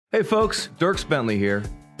Hey folks, Dirks Bentley here.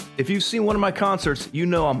 If you've seen one of my concerts, you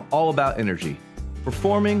know I'm all about energy.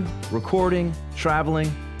 Performing, recording,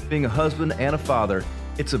 traveling, being a husband and a father,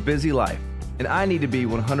 it's a busy life, and I need to be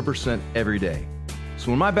 100% every day. So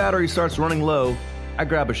when my battery starts running low, I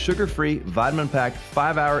grab a sugar-free, vitamin-packed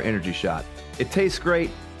 5-hour energy shot. It tastes great,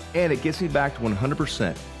 and it gets me back to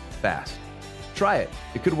 100% fast. Try it.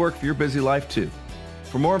 It could work for your busy life too.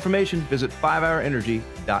 For more information, visit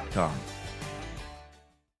 5hourenergy.com.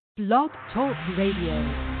 Blog Talk Radio.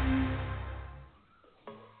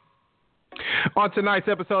 On tonight's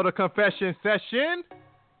episode of Confession Session,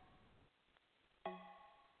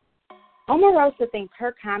 Omarosa thinks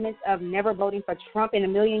her comments of never voting for Trump in a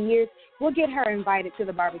million years will get her invited to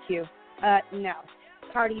the barbecue. No.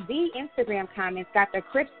 Cardi B Instagram comments got the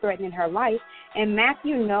Crips threatening her life, and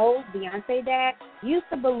Matthew Knowles, Beyonce dad, used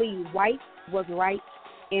to believe white was right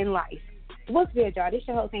in life. What's good, y'all? This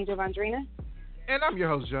your host, Angel Vondrina. and I'm your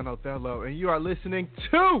host, John Othello, and you are listening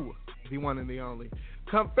to the one and the only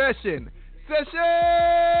Confession Session!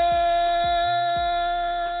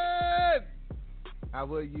 I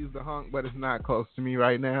would use the honk, but it's not close to me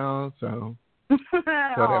right now, so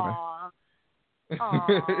whatever. Aww,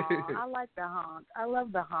 I like the honk. I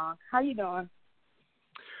love the honk. How you doing?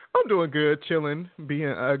 I'm doing good, chilling, being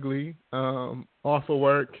ugly, off of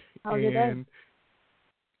work. How's your day?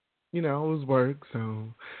 You know, it was work, so,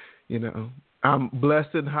 you know, I'm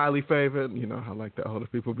blessed and highly favored. You know how like the older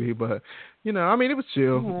people be, but, you know, I mean, it was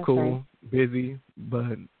chill, cool, busy,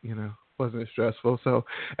 but, you know, wasn't stressful. So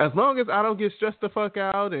as long as I don't get stressed the fuck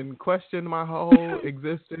out and question my whole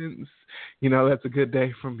existence, you know, that's a good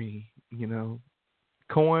day for me, you know.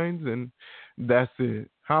 Coins, and that's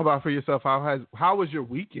it. How about for yourself? How was your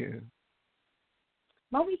weekend?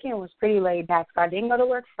 My weekend was pretty laid back. So I didn't go to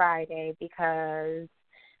work Friday because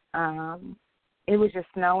it was just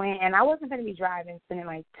snowing, and I wasn't going to be driving, spending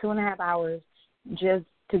like 2.5 hours just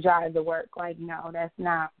to drive to work. Like, no, that's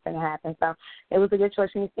not going to happen. So it was a good choice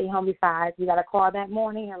for me to stay home. Besides, we got a call that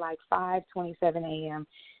morning at like 5:27 a.m.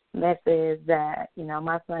 That says that, you know,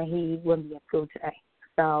 my son, he wouldn't be at school today.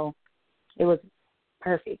 So it was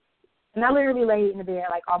perfect. And I literally laid in the bed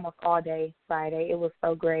like almost all day Friday. It was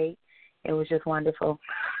so great. It was just wonderful.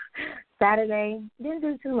 Saturday, didn't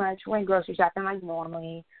do too much. Went grocery shopping like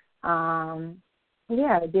normally.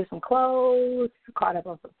 Yeah, did some clothes, caught up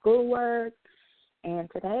on some schoolwork. And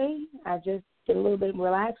today, I just did a little bit of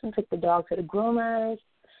relaxing, took the dog to the groomers.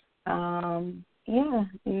 Yeah,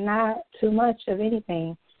 not too much of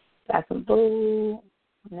anything. Got some food,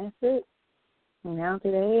 and that's it. And now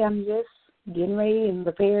today, I'm just getting ready and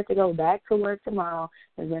prepared to go back to work tomorrow.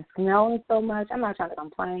 It's been snowing so much. I'm not trying to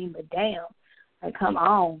complain, but damn, like, come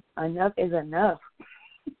on, enough is enough.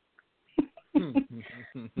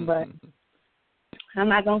 But I'm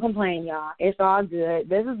not gonna complain, y'all. It's all good.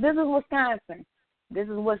 This is Wisconsin. This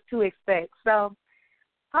is what's to expect. So,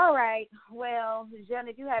 all right. Well, Jen,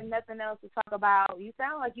 if you have nothing else to talk about, you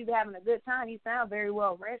sound like you're having a good time. You sound very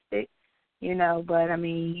well rested, you know. But I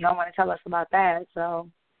mean, you don't want to tell us about that, so.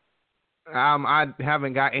 I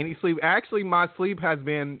haven't got any sleep. Actually, my sleep has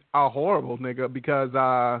been a horrible, nigga, because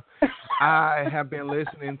I have been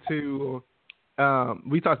listening to,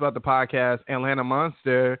 we talked about the podcast, Atlanta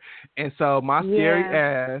Monster, and so my scary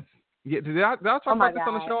ass, did I talk about this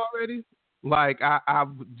on the show already? Like, I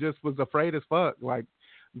just was afraid as fuck, like,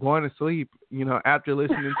 going to sleep, you know, after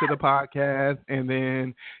listening to the podcast. And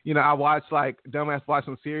then, you know, I watched, like, dumbass watch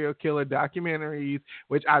some serial killer documentaries,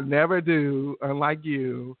 which I never do, unlike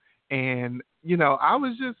you. And, you know, I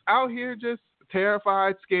was just out here just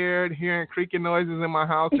terrified, scared, hearing creaking noises in my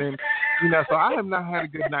house. And, you know, so I have not had a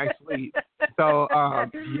good night's sleep. So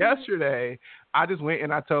yesterday, I just went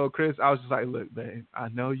and I told Chris, I was just like, look, babe, I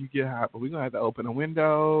know you get hot, but we're going to have to open a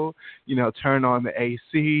window, you know, turn on the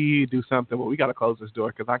AC, do something. But we got to close this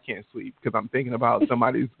door because I can't sleep because I'm thinking about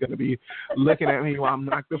somebody's going to be looking at me while I'm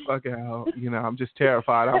knocked the fuck out. You know, I'm just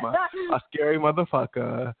terrified. I'm a scary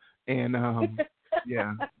motherfucker. And,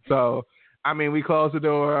 yeah. So, I mean, we closed the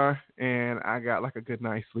door, and I got like a good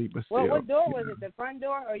night's sleep. But still, what door was it? The front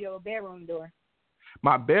door or your bedroom door?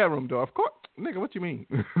 My bedroom door, of course. Nigga, what you mean?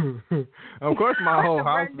 Of course, my whole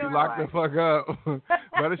house be locked the fuck up.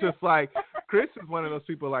 But it's just like Chris is one of those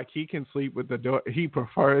people. Like, he can sleep with the door. He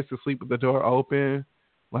prefers to sleep with the door open.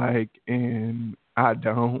 Like, and I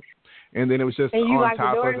don't. And then it was just on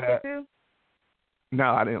top of that. Too?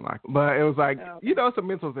 No, I didn't like it. But it was like, you know, it's a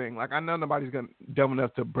mental thing. Like, I know nobody's dumb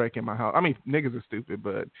enough to break in my house. I mean, niggas are stupid,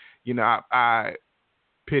 but, you know, I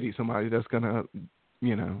pity somebody that's going to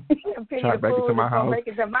you know, Pay try to the break food into my that's gonna house. break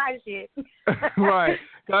into my shit. Right.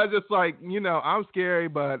 Cause just like, you know, I'm scary,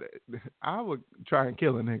 but I would try and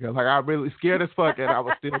kill a nigga. Like, I'm really scared as fuck, and I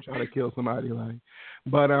would still try to kill somebody. Like,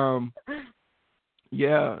 but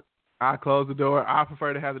yeah, I closed the door. I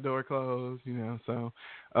prefer to have the door closed, you know. So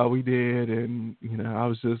we did, and you know, I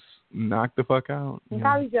was just knocked the fuck out. You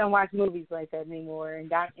probably shouldn't watch movies like that anymore.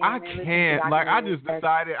 I can't. Like, I just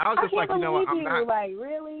decided. I was just like, you know what? I'm not. Like,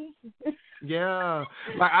 really? Yeah.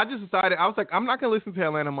 Like, I just decided. I was like, I'm not gonna listen to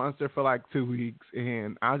Atlanta Monster for like 2 weeks,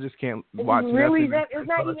 and I just can't watch really, nothing. it's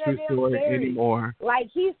not even that damn story scary anymore. Like,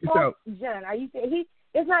 he's talking. So, John, are you?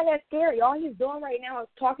 It's not that scary. All he's doing right now is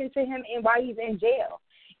talking to him, and while he's in jail.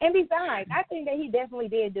 And besides, I think that he definitely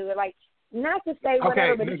did do it. Like, not to say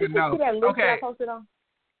whatever, but did you see that list that I posted on?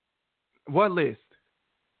 What list?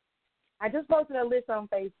 I just posted a list on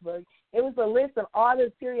Facebook. It was a list of all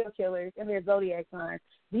the serial killers and their zodiac signs.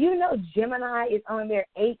 Do you know Gemini is on there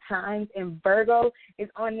 8 times and Virgo is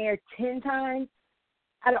on there 10 times?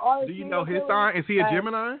 Out of all the Do you know his sign? Is he a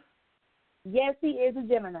Gemini? Yes, he is a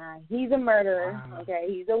Gemini. He's a murderer. Wow. Okay,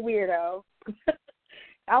 he's a weirdo.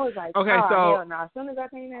 I was like, okay, oh, so hell no. As soon as I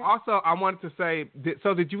came in. Also, I wanted to say,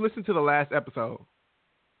 did you listen to the last episode?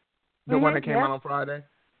 The one that came out on Friday?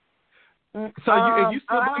 So you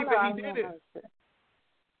still believe that he did it?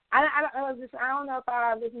 I don't know if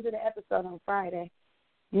I listened to the episode on Friday.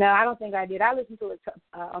 No, I don't think I did. I listened to it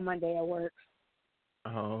on Monday at work.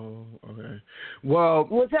 Oh, okay. Well,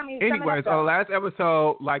 tell me. Anyways, on the last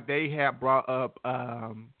episode, like, they had brought up,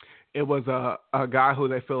 it was a guy who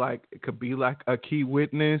they feel like could be like a key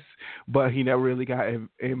witness, but he never really got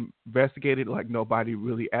investigated. Like, nobody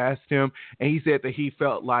really asked him. And he said that he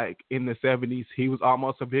felt like in the 70s he was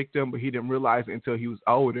almost a victim, but he didn't realize it until he was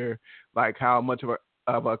older, like how much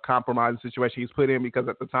of a compromising situation he's put in, because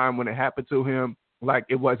at the time when it happened to him, like,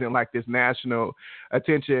 it wasn't like this national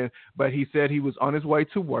attention. But he said he was on his way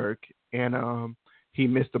to work, and he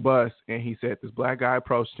missed the bus, and he said this black guy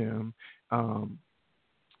approached him.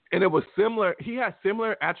 And it was similar. He had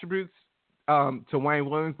similar attributes to Wayne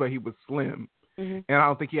Williams, but he was slim. Mm-hmm. And I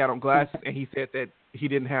don't think he had on glasses. And he said that he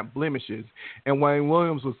didn't have blemishes. And Wayne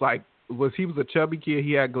Williams was he was a chubby kid.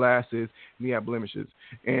 He had glasses and he had blemishes.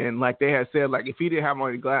 And like they had said, like, if he didn't have on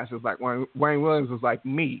any glasses, like Wayne Williams was like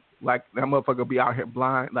me. Like, that motherfucker be out here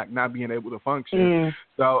blind, like not being able to function. Mm.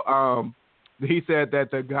 So he said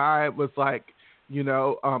that the guy was like, you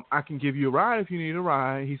know, I can give you a ride if you need a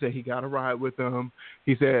ride. He said he got a ride with him.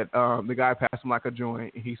 He said the guy passed him like a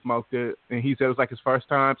joint, and he smoked it. And he said it was like his first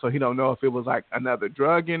time, so he don't know if it was like another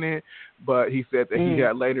drug in it. But he said that he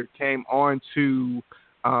had later came on to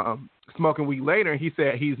smoking weed later. And he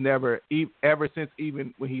said he's never, ever since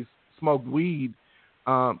even when he's smoked weed,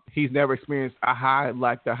 he's never experienced a high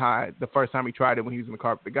like the first time he tried it when he was in the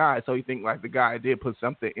car with the guy. So he think like the guy did put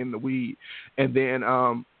something in the weed. And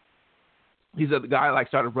then he said the guy like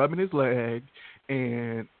started rubbing his leg,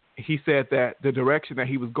 and he said that the direction that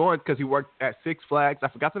he was going, because he worked at Six Flags, I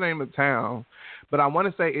forgot the name of the town, but I want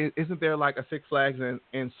to say, isn't there like a Six Flags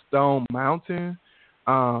in Stone Mountain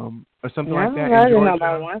or something like that? I don't know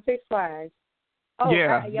about one Six Flags. Oh,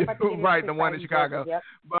 yeah, right, the one in Chicago, yep.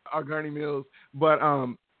 Or Gurney Mills, but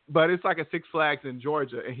it's like a Six Flags in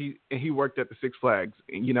Georgia, and he worked at the Six Flags,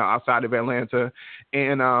 you know, outside of Atlanta,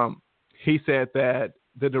 and he said that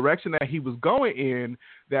the direction that he was going in,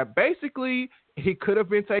 that basically he could have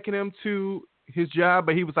been taking him to his job,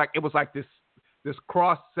 but he was like, it was like this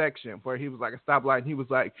cross section where he was like a stoplight, and he was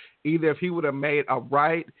like, either if he would have made a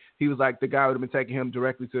right, he was like, the guy would have been taking him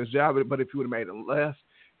directly to his job, but if he would have made a left,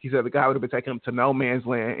 he said the guy would have been taking him to no man's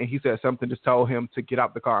land. And he said something just told him to get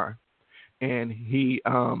out the car, and he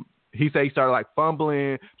said he started like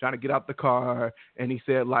fumbling, trying to get out the car, and he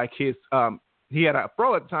said like his he had a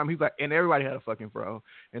fro at the time. He's like, and everybody had a fucking fro,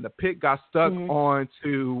 and the pit got stuck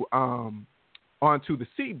onto the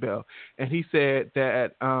seatbelt. And he said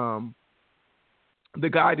that the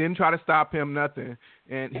guy didn't try to stop him, nothing.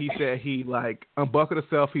 And he said he like unbuckled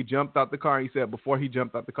himself. He jumped out the car. He said before he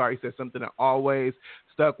jumped out the car, he said something that always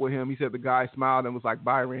stuck with him. He said the guy smiled and was like,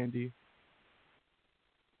 "Bye, Randy."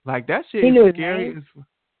 Like, that shit is scary.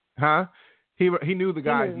 Huh? He knew the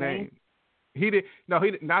guy's name. He didn't know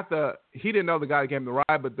the guy that gave him the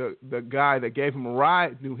ride, but the guy that gave him a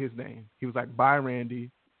ride knew his name. He was like, "Bye,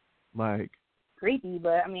 Randy." Like, creepy,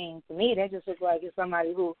 but I mean, to me, that just looks like it's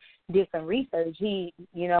somebody who did some research. He,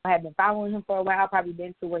 you know, had been following him for a while, probably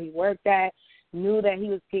been to where he worked at, knew that he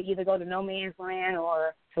was could either go to no man's land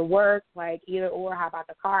or to work, like either or. How about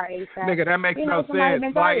the car ASAP? Nigga, that makes no sense.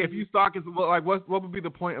 Like, if you stalking, like, what would be the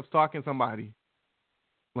point of stalking somebody?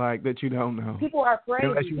 Like, that you don't know. People are crazy.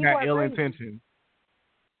 Unless you have ill intention.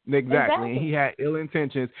 Exactly. And he had ill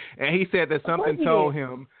intentions. And he said that something told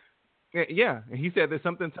him. Yeah, and he said that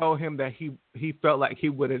something told him that he felt like he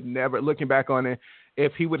would have never, looking back on it,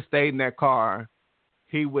 if he would have stayed in that car,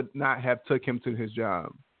 he would not have took him to his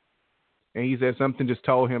job. And he said something just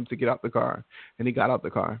told him to get out the car, and he got out the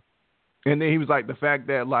car. And then he was like, the fact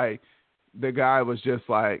that like the guy was just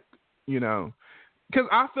like, you know, because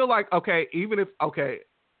I feel like, okay, even if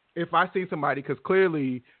I see somebody, because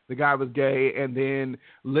clearly the guy was gay, and then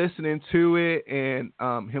listening to it and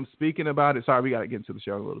him speaking about it. Sorry, we got to get into the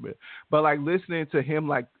show a little bit. But like listening to him,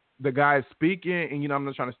 like the guy speaking, and, you know, I'm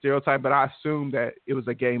not trying to stereotype, but I assumed that it was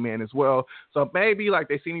a gay man as well. So maybe like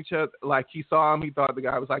they seen each other, like he saw him, he thought the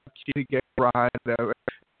guy was like a kitty gay ride, whatever.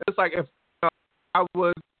 It's like if I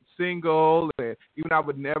was single, and even I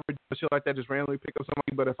would never do shit like that, just randomly pick up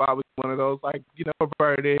somebody. But if I was one of those, like, you know,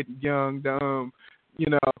 perverted, young, dumb,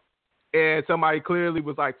 you know, and somebody clearly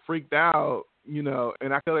was like freaked out, you know,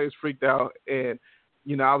 and I feel like he was freaked out, and,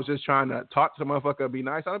 you know, I was just trying to talk to the motherfucker, be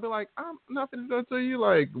nice. I'd be like, I'm nothing to do to you.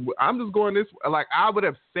 Like, I'm just going this. Like, I would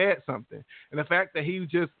have said something. And the fact that he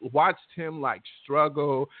just watched him like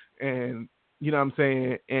struggle and, you know what I'm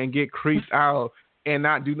saying, and get creeped out and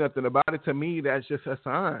not do nothing about it, to me, that's just a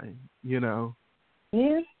sign, you know.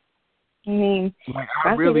 Yeah. I mean, like,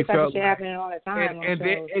 I really felt like, happening all the time. And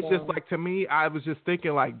then it's just like, to me, I was just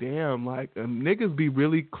thinking like, damn, like niggas be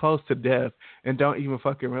really close to death and don't even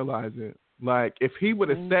fucking realize it. Like, if he would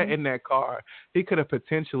have sat in that car, he could have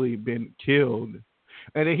potentially been killed.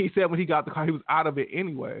 And then he said when he got the car, he was out of it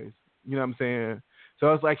anyways. You know what I'm saying?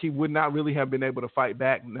 So it's like he would not really have been able to fight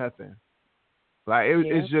back, nothing. Like,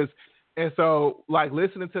 it's just, and so, like,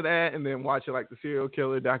 listening to that and then watching, like, the serial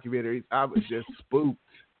killer documentaries, I was just spooked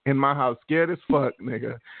in my house, scared as fuck,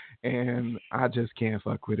 nigga. And I just can't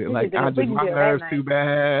fuck with it. Like, my nerves too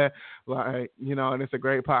bad. Like, you know, and it's a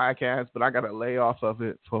great podcast, but I got to lay off of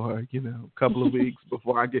it for, you know, a couple of weeks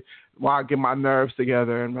before I get my nerves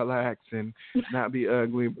together and relax and not be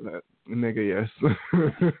ugly. But, nigga, yes.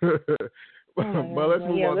 But let's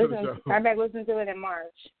move on to the show. Start back listening to it in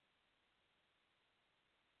March.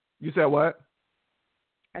 You said what?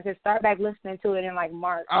 I said start back listening to it in like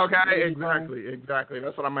March. Okay, exactly.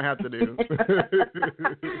 That's what I'm gonna have to do.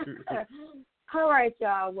 All right,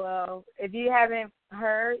 y'all. Well, if you haven't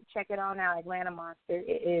heard, check it on out. Atlanta Monster.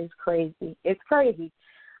 It is crazy. It's crazy.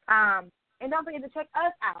 And don't forget to check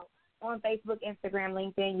us out on Facebook, Instagram,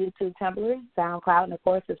 LinkedIn, YouTube, Tumblr, SoundCloud, and of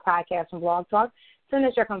course this podcast and Blog Talk. Send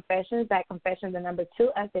us your confessions at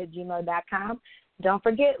confession2us@gmail.com. Don't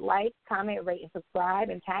forget, like, comment, rate, and subscribe,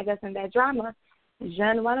 and tag us in that drama.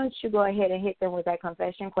 Jean, why don't you go ahead and hit them with that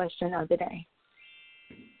confession question of the day?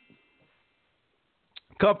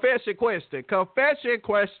 Confession question.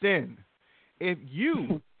 If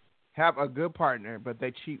you have a good partner, but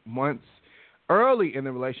they cheat once early in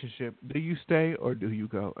the relationship, do you stay or do you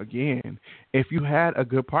go? Again, if you had a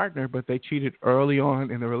good partner, but they cheated early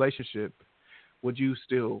on in the relationship, would you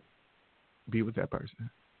still be with that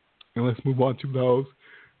person? And let's move on to those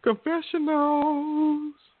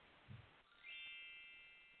confessionals.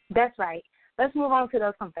 That's right. Let's move on to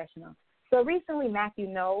those confessionals. So recently, Matthew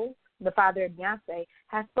Knowles, the father of Beyonce,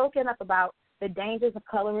 has spoken up about the dangers of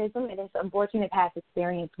colorism and his unfortunate past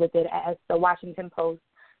experience with it, as the Washington Post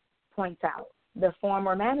points out. The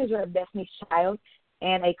former manager of Destiny's Child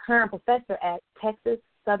and a current professor at Texas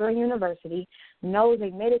Southern University, Knowles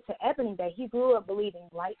admitted to Ebony that he grew up believing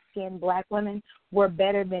light-skinned black women were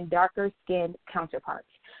better than darker-skinned counterparts.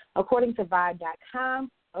 According to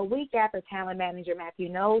Vibe.com, a week after talent manager Matthew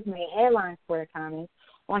Knowles made headlines for the comments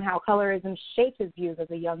on how colorism shaped his views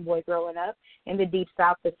as a young boy growing up in the Deep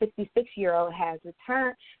South, the 66-year-old has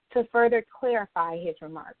returned to further clarify his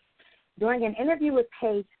remarks. During an interview with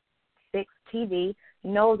Page 6 TV,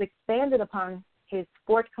 Knowles expanded upon his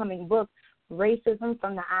forthcoming book, Racism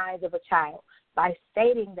from the Eyes of a Child, by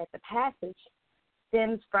stating that the passage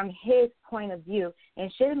stems from his point of view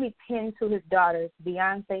and shouldn't be pinned to his daughters,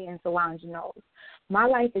 Beyonce and Solange Knowles. My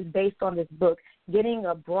life is based on this book, getting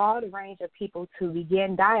a broad range of people to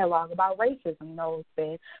begin dialogue about racism, Knowles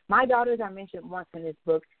said. My daughters are mentioned once in this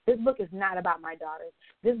book. This book is not about my daughters.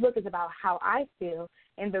 This book is about how I feel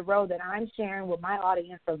and the role that I'm sharing with my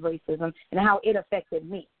audience of racism and how it affected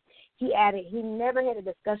me. He added he never had a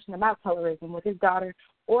discussion about colorism with his daughter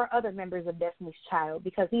or other members of Destiny's Child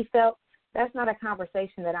because he felt that's not a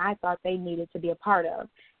conversation that I thought they needed to be a part of.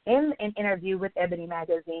 In an interview with Ebony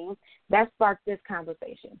Magazine, that sparked this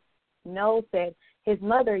conversation. Knowles said his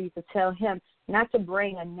mother used to tell him not to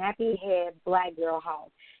bring a nappy-head black girl home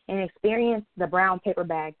and experienced the brown paper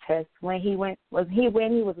bag test when he was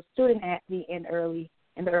a student athlete in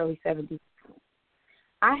the early 70s.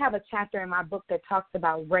 I have a chapter in my book that talks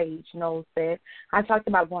about rage, Knowles said. I talked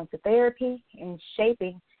about going to therapy and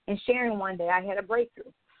sharing one day I had a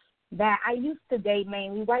breakthrough. That I used to date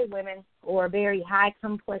mainly white women or very high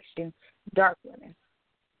complexion dark women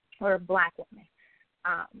or black women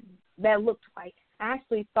that looked white. I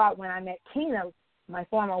actually thought when I met Tina, my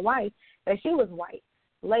former wife, that she was white.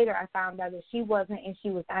 Later I found out that she wasn't, and she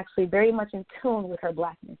was actually very much in tune with her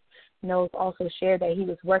blackness. Knowles also shared that he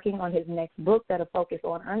was working on his next book that'll focus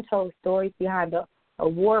on untold stories behind the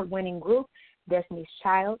award-winning group, Destiny's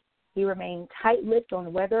Child. He remained tight-lipped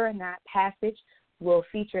on whether or not Passage will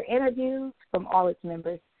feature interviews from all its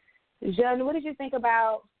members. Jean, what did you think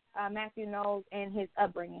about Matthew Knowles and his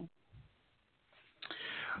upbringing?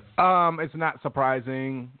 It's not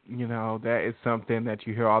surprising, that is something that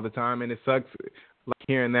you hear all the time, and it sucks like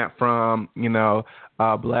hearing that from,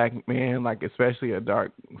 a black man, like especially a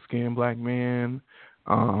dark-skinned black man.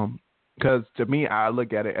 Because to me, I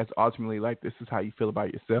look at it as ultimately like this is how you feel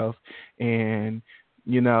about yourself, and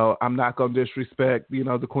I'm not gonna disrespect,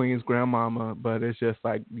 the Queen's grandmama, but it's just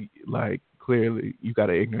like clearly you got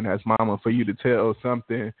an ignorant ass mama for you to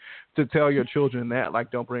tell your children that,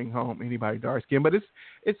 like, don't bring home anybody dark skinned. But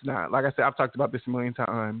it's not. Like I said, I've talked about this a million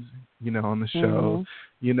times, on the show.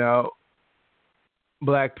 Mm-hmm.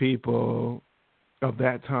 Black people of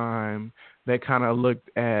that time, they kind of looked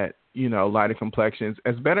at, lighter complexions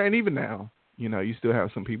as better, and even now, you still have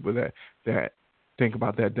some people that think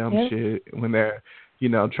about that dumb shit when they're,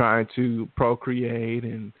 trying to procreate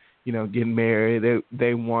and, getting married.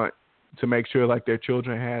 They want to make sure like their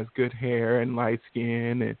children has good hair and light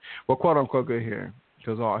skin and, well, quote unquote good hair,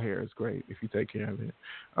 because all hair is great if you take care of it.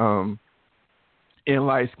 And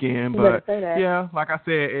light skin, but yeah, like I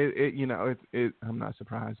said, I'm not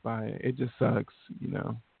surprised by it. It just sucks,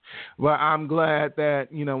 But I'm glad that,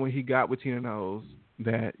 when he got with Tina Knowles,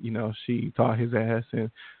 that, she taught his ass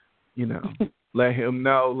and, let him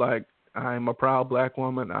know, like, I'm a proud black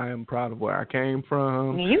woman. I am proud of where I came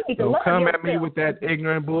from. You need to Don't come yourself. at me with that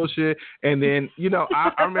ignorant bullshit. And then,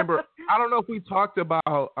 I remember, I don't know if we talked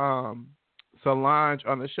about Solange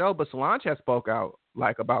on the show, but Solange has spoke out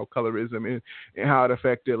like about colorism and how it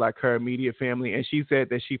affected like her immediate family. And she said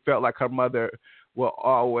that she felt like her mother will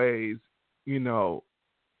always,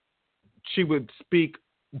 she would speak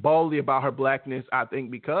boldly about her blackness, I think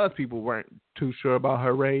because people weren't too sure about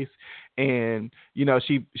her race. And,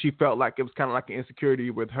 she felt like it was kind of like an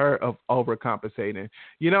insecurity with her of overcompensating,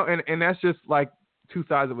 and that's just like two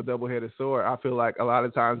sides of a double-headed sword. I feel like a lot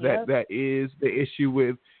of times that is the issue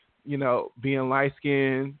with, being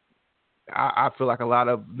light-skinned. I feel like a lot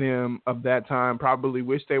of them of that time probably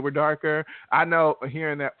wish they were darker. I know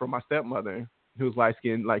hearing that from my stepmother, who's light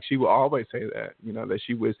skinned, like she would always say that, that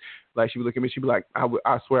she was like, she would look at me, she'd be like,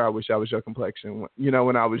 I swear I wish I was your complexion,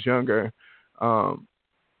 when I was younger.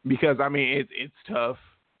 Because I mean, it's tough,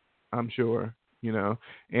 I'm sure,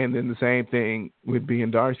 and then the same thing with being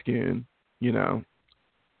dark skinned, a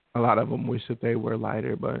lot of them wish that they were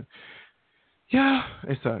lighter, but yeah,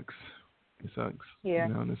 it sucks. It sucks. Yeah.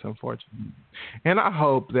 And it's unfortunate. And I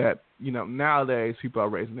hope that, nowadays people are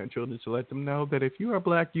raising their children to let them know that if you are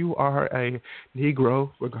black, you are a Negro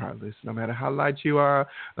regardless. No matter how light you are,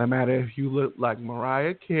 no matter if you look like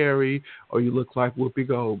Mariah Carey or you look like Whoopi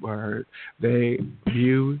Goldberg, they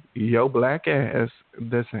view your black ass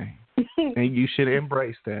the same. And you should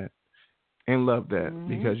embrace that and love that,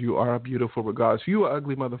 because you are beautiful regardless. If you an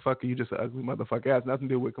ugly motherfucker, you just an ugly motherfucker. It has nothing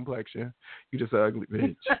to do with complexion. You just an ugly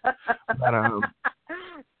bitch.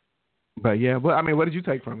 But yeah, I mean, what did you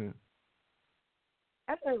take from it?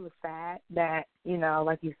 I thought it was sad that,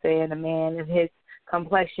 like you said, a man of his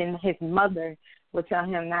complexion, his mother would tell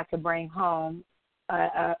him not to bring home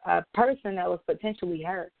a person that was potentially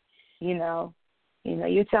hurt. You're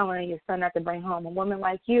telling your son not to bring home a woman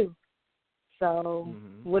like you. So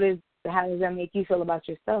how does that make you feel about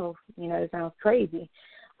yourself? It sounds crazy.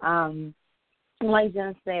 Like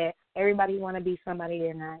John said, everybody want to be somebody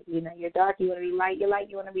they're not. You're dark, you want to be light. You're light,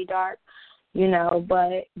 you want to be dark.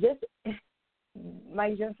 But just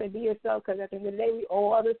like John said, be yourself, because at the end of the day, we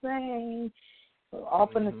all are the same. We're all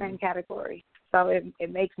from the same category. So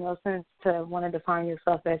it makes no sense to want to define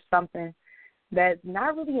yourself as something that's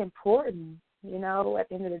not really important, at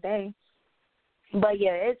the end of the day. But,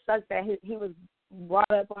 yeah, it sucks that he was brought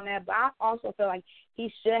up on that. But I also feel like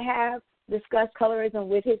he should have discussed colorism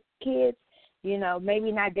with his kids,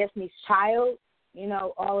 maybe not Destiny's Child,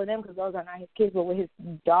 all of them, because those are not his kids, but with his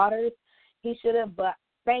daughters, he should have. But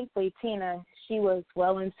thankfully, Tina, she was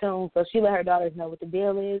well in tune, so she let her daughters know what the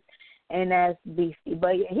deal is, and that's beastie.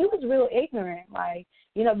 But yeah, he was real ignorant, like,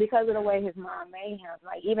 because of the way his mom made him,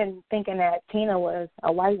 like even thinking that Tina was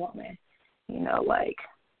a white woman, like.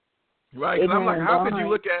 Right, because I'm like, how could you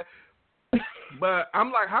look at? But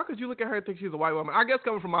I'm like, how could you look at her and think she's a white woman? I guess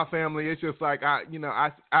coming from my family, it's just like I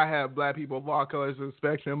have black people of all colors of the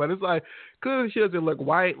spectrum, but it's like, clearly she doesn't look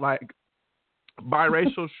white, like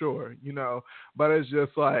biracial, sure, but it's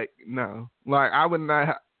just like, no, like I would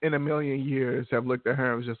not in a million years have looked at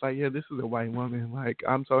her and was just like, yeah, this is a white woman. Like,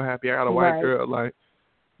 I'm so happy I got a white girl. Like,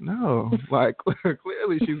 no, like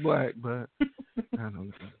clearly she's black, but I don't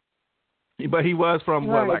know. But he was from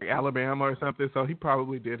like Alabama or something, so he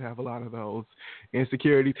probably did have a lot of those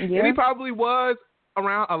insecurities. Yeah. And he probably was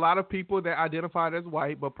around a lot of people that identified as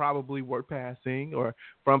white, but probably were passing or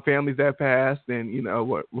from families that passed and,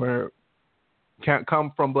 were can't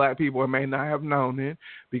come from black people and may not have known it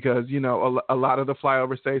because, a lot of the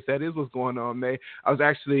flyover states, that is what's going on. I was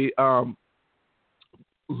actually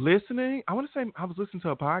listening. I want to say I was listening to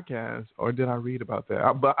a podcast, or did I read about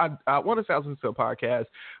that? But I want to say I was listening to a podcast,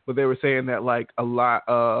 but they were saying that like a lot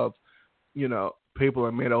of, people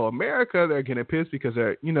in Middle America, they're getting pissed because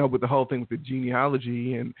they're, with the whole thing with the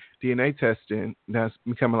genealogy and DNA testing, that's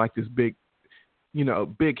becoming like this big,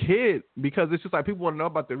 big hit because it's just like people want to know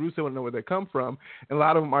about their roots, they want to know where they come from, and a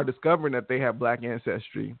lot of them are discovering that they have black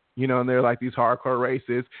ancestry, and they're like these hardcore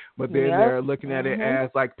races, but then they're looking at it as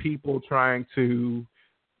like people trying to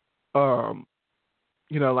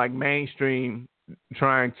like mainstream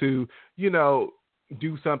trying to,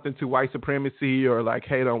 do something to white supremacy or like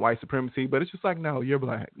hate on white supremacy. But it's just like, no, you're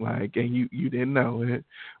black. Like, and you didn't know it.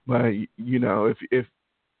 But, if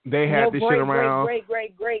they had this shit around.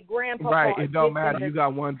 Great grandpa. Right. It don't matter. You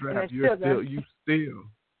got one draft. You still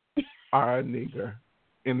are a nigger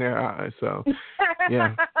in their eyes. So,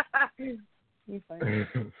 yeah. You funny.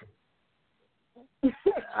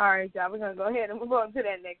 All right, y'all. We're going to go ahead and move on to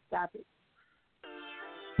that next topic.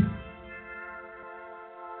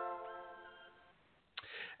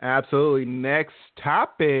 Absolutely. Next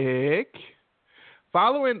topic.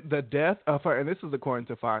 Following the death of her, and this is according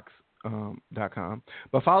to Fox.com,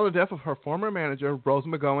 but following the death of her former manager, Rose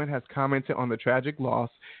McGowan has commented on the tragic loss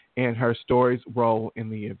and her story's role in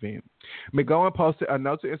the event. McGowan posted a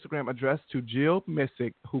note to Instagram addressed to Jill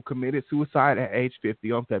Missick, who committed suicide at age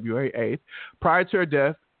 50 on February 8th. Prior to her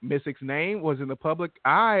death, Missick's name was in the public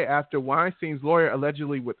eye after Weinstein's lawyer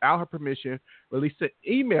allegedly, without her permission, released an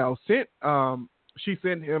email she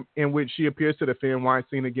sent him in which she appears to defend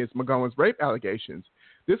Weinstein against McGowan's rape allegations.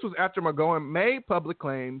 This was after McGowan made public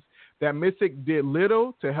claims that Missick did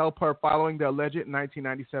little to help her following the alleged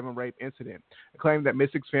 1997 rape incident, a claim that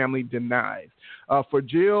Missick's family denies. For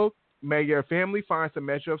Jill, may your family find some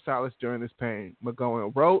measure of solace during this pain,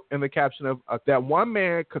 McGowan wrote in the caption of that one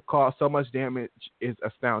man could cause so much damage is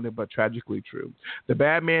astounding but tragically true. The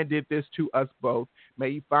bad man did this to us both. May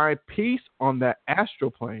you find peace on the astral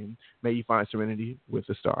plane. May you find serenity with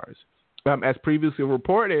the stars. As previously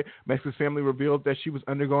reported, Missick's family revealed that she was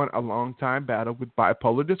undergoing a long-time battle with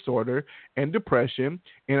bipolar disorder and depression.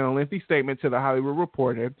 In a lengthy statement to the Hollywood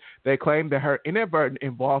Reporter, they claimed that her inadvertent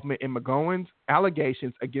involvement in McGowan's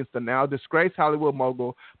allegations against the now disgraced Hollywood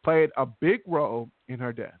mogul played a big role in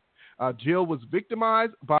her death. Jill was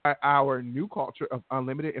victimized by our new culture of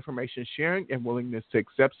unlimited information sharing and willingness to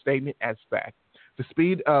accept statement as fact. The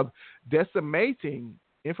speed of decimating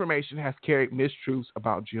information has carried mistruths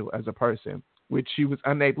about Jill as a person, which she was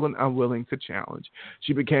unable and unwilling to challenge.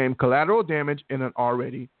 She became collateral damage in an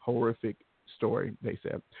already horrific story, they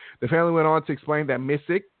said. The family went on to explain that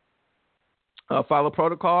Missick followed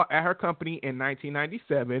protocol at her company in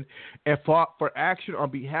 1997 and fought for action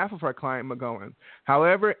on behalf of her client, McGowan.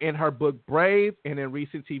 However, in her book Brave and in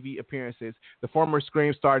recent TV appearances, the former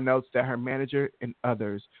Scream star notes that her manager and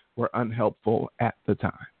others were unhelpful at the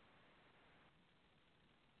time.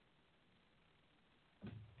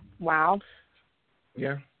 Wow.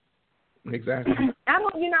 Yeah, exactly. I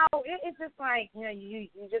don't, it's just like, you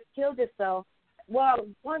just killed yourself. Well,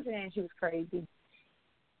 once again, she was crazy.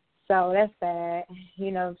 So that's bad.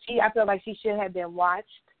 I feel like she should have been watched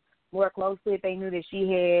more closely if they knew that she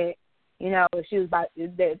had, if she was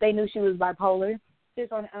if they knew she was bipolar.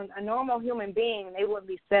 Just on a normal human being, they wouldn't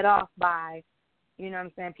be set off by,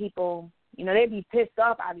 people, they'd be pissed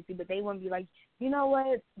off, obviously, but they wouldn't be like, you know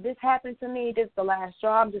what, this happened to me, this is the last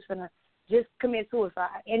straw, I'm just going to commit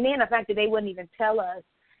suicide. And then the fact that they wouldn't even tell us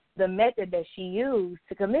the method that she used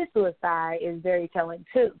to commit suicide is very telling,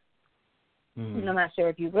 too. Mm. I'm not sure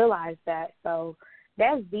if you realize that. So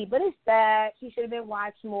that's deep, but it's sad. She should have been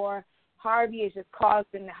watched more. Harvey is just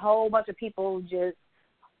causing a whole bunch of people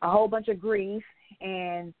a whole bunch of grief,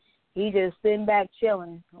 and he just sitting back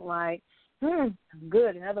chilling like,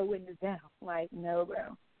 good, another witness down. Like, no,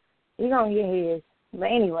 bro. He's going to get his. But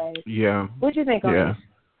anyway. Yeah. What you think on this?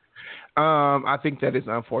 I think that is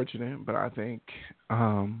unfortunate, but I think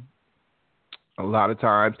a lot of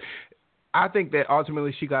times, I think that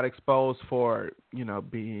ultimately she got exposed for,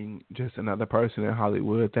 being just another person in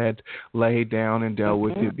Hollywood that laid down and dealt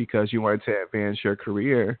with it because you wanted to advance your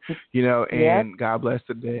career, and God bless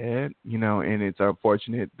the dead, and it's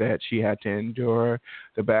unfortunate that she had to endure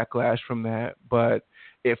the backlash from that. But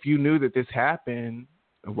if you knew that this happened,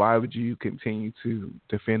 why would you continue to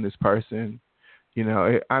defend this person?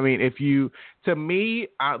 I mean, to me,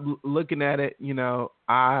 looking at it,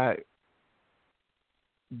 I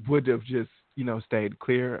would have just, stayed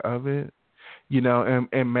clear of it,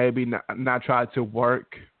 and maybe not try to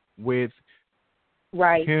work with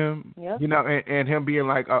him, and him being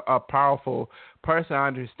like a powerful person. I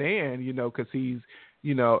understand, because he's,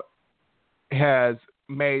 has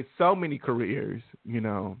made so many careers,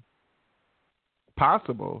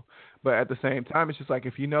 possible. But at the same time, it's just like,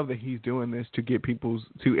 if you know that he's doing this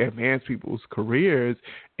to advance people's careers,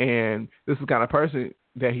 and this is the kind of person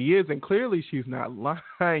that he is, and clearly she's not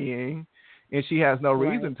lying, and she has no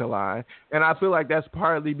reason to lie. And I feel like that's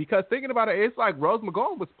partly because, thinking about it, it's like Rose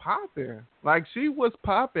McGowan was popping. Like, she was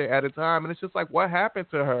popping at a time, and it's just like, what happened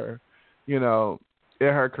to her, in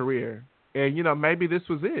her career? And, maybe this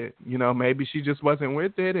was it. Maybe she just wasn't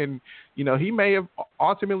with it, and, he may have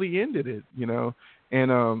ultimately ended it,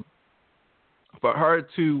 and for her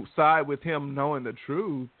to side with him knowing the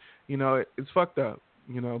truth, it's fucked up,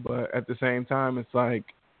 but at the same time, it's like,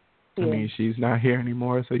 I mean, she's not here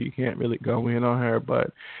anymore, so you can't really go in on her.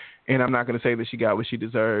 And I'm not going to say that she got what she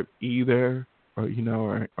deserved either, or,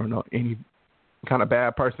 or no, any kind of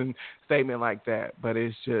bad person statement like that. But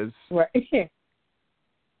it's just,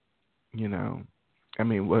 I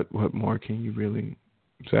mean, what more can you really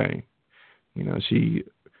say? She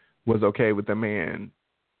was okay with the man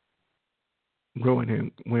ruining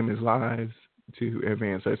women's lives to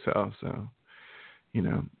advance herself. So,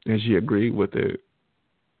 and she agreed with it,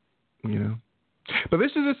 But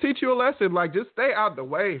this should just teach you a lesson. Like, just stay out the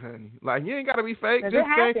way, honey. Like, you ain't got to be fake. Just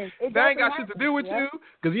stay. That ain't got shit to do with you.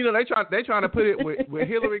 Because, they trying to put it with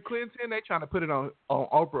Hillary Clinton. They trying to put it on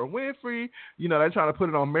Oprah Winfrey. They trying to put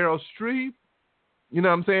it on Meryl Streep. You know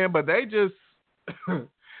what I'm saying? But they just,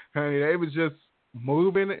 honey, they was just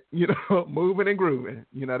moving, moving and grooving.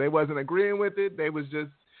 They wasn't agreeing with it. They was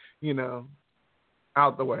just,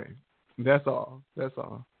 out the way. That's all.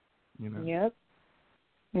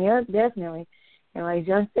 Yep, definitely. And like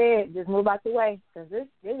John said, just move out the way, because this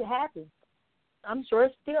happens. I'm sure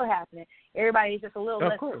it's still happening. Everybody's just a little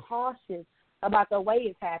less cautious about the way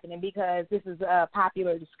it's happening, because this is a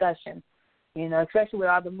popular discussion, especially with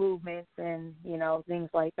all the movements and, things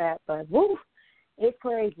like that. But, woo, it's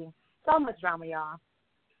crazy. So much drama, y'all.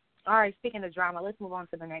 All right, speaking of drama, let's move on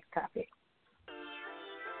to the next topic.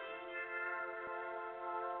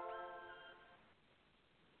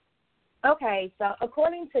 Okay, so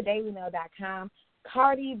according to DailyMail.com,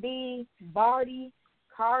 Cardi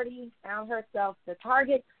found herself the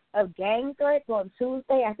target of gang threats on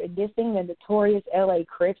Tuesday after dissing the notorious L.A.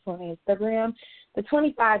 Crips on Instagram. The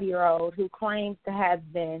 25-year-old, who claims to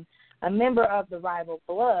have been a member of the rival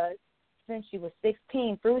Bloods since she was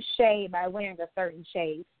 16, threw shade by wearing a certain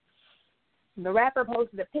shade. The rapper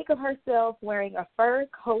posted a pic of herself wearing a fur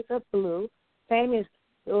coat of blue, saying it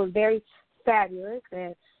was very fabulous,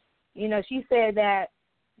 and she said that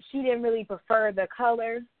she didn't really prefer the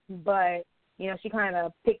color, but, she kind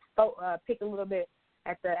of picked a little bit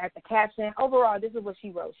at the caption. Overall, this is what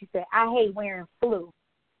she wrote. She said, "I hate wearing flu,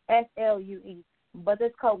 FLUE, but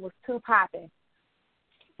this coat was too popping."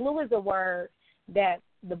 Flu is a word that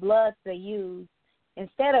the Bloods they use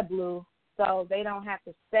instead of blue, so they don't have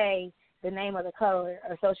to say the name of the color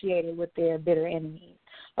associated with their bitter enemies.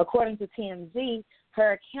 According to TMZ,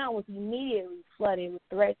 her account was immediately flooded with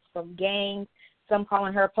threats from gangs, some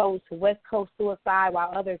calling her pose to West Coast suicide,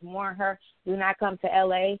 while others warn her, do not come to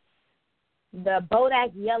L.A. The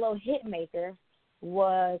Bodak Yellow hitmaker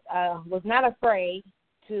was not afraid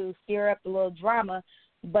to stir up a little drama,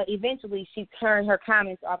 but eventually she turned her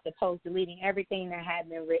comments off the post, deleting everything that had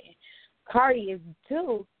been written. Cardi is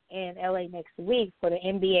due in L.A. next week for the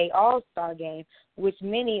NBA All-Star Game, which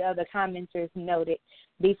many of the commenters noted.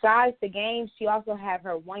 Besides the game, she also had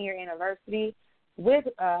her one-year anniversary with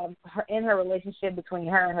her relationship between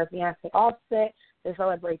her and her fiancé Offset to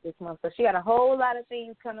celebrate this month. So she got a whole lot of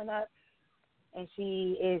things coming up, and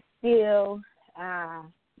she is still,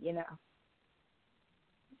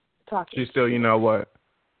 talking. She's still,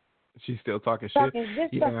 she's still talking shit.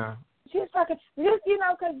 Yeah. She's talking, because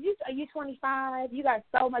you're 25, you got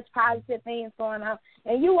so much positive things going on,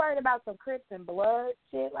 and you worried about some Crips and Blood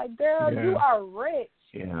shit. Like, girl, you are rich.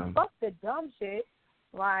 Yeah. Fuck the dumb shit.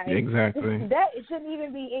 Like, exactly. That it shouldn't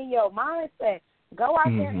even be in your mindset. Go out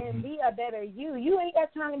there and be a better you. You ain't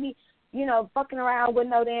got time to be, fucking around with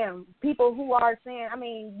no damn people who are saying,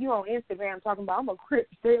 you on Instagram talking about, I'm a crip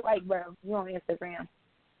straight, like, bro, you on Instagram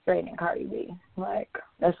straight and Cardi B. Like,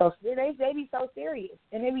 that's so, they be so serious,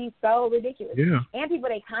 and they be so ridiculous. Yeah. And people,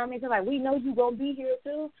 they comment, like, we know you going to be here,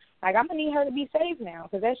 too. Like, I'm going to need her to be safe now,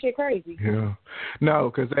 because that shit crazy. Yeah.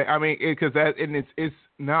 No, because, it's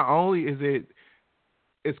not only is it,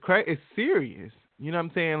 it's serious. You know what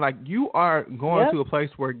I'm saying? Like, you are going to a place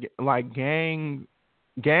where, like, gangs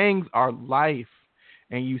are life,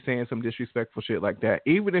 and you saying some disrespectful shit like that.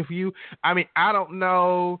 Even if you, I don't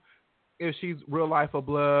know if she's real life a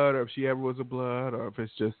blood, or if she ever was a blood, or if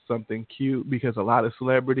it's just something cute, because a lot of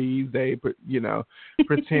celebrities, they,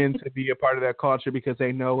 pretend to be a part of that culture because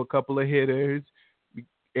they know a couple of hitters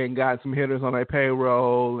and got some hitters on their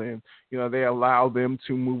payroll, and, they allow them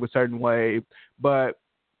to move a certain way. But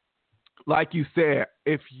like you said,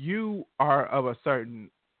 if you are of a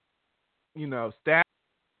certain, status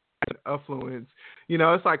and affluence,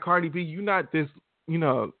 it's like Cardi B, you're not this,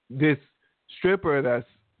 this stripper that's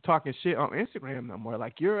talking shit on Instagram no more.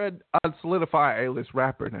 Like, you're a solidified A-list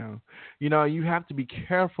rapper now. You have to be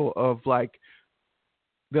careful of, like,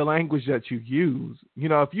 the language that you use.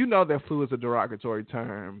 If you know that flu is a derogatory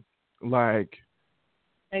term, like,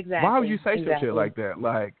 exactly. Why would you say some shit like that?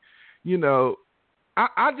 Like,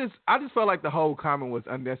 I just felt like the whole comment was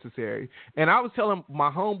unnecessary. And I was telling my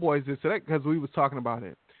homeboys this today because we was talking about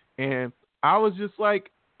it. And I was just like,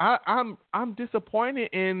 I'm disappointed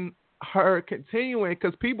in her continuing,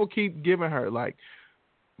 because people keep giving her, like,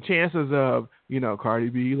 chances of, Cardi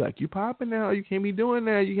B, like, you popping now, you can't be doing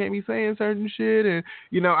that, you can't be saying certain shit. And,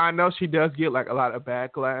 I know she does get, like, a lot of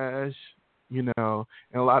backlash, and a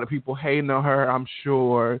lot of people hating on her, I'm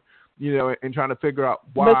sure, and trying to figure out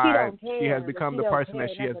why she has become the person that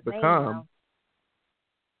she has become.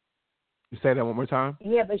 You say that one more time?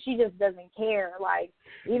 Yeah, but she just doesn't care. Like,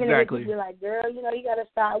 even if you be like, girl, you got to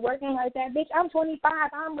start working like that. Bitch, I'm 25.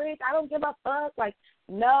 I'm rich. I don't give a fuck. Like,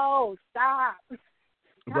 no, stop.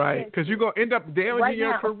 Right, because you're going to end up damaging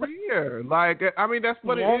your career. Like, that's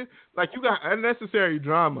what it is. Like, you got unnecessary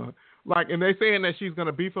drama. Like, and they're saying that she's going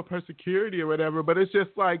to beef up her security or whatever, but it's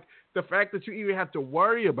just like the fact that you even have to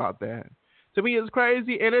worry about that. To me, it's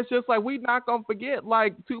crazy, and it's just like, we not going to forget,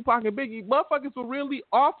 like, Tupac and Biggie, motherfuckers were really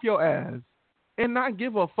off your ass and not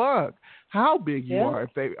give a fuck how big you are if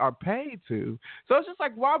they are paid to. So it's just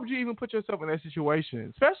like, why would you even put yourself in that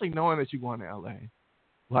situation, especially knowing that you're going to L.A.?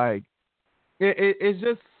 Like, it's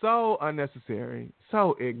just so unnecessary,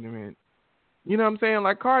 so ignorant. You know what I'm saying?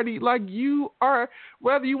 Like, Cardi, like, you are,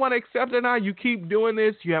 whether you want to accept it or not, you keep doing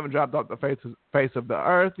this. You haven't dropped off the face of the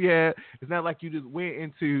earth yet. It's not like you just went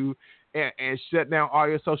into and shut down all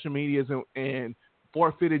your social medias and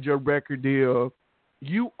forfeited your record deal.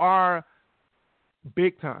 You are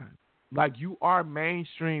big time. Like, you are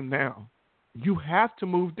mainstream now. You have to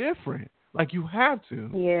move different. Like, you have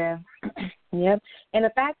to. Yeah. Yep. And the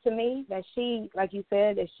fact to me that she, like you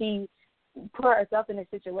said, that she put herself in a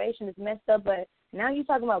situation is messed up, but now you're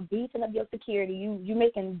talking about beefing up your security. You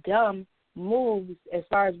making dumb moves as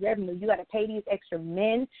far as revenue. You got to pay these extra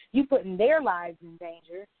men. You putting their lives in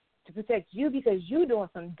danger to protect you because you doing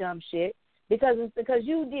some dumb shit. Because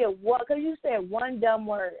you did what? Because you said one dumb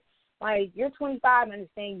word. Like, you're 25, I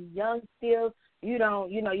understand you're young still. You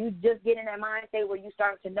don't, you just get in that mindset where you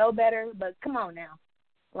start to know better. But come on now.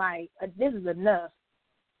 Like, this is enough.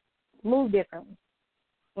 Move differently.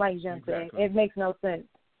 Like Jean said, it makes no sense.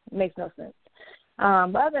 It makes no sense.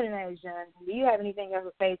 But other than that, Jean, do you have anything else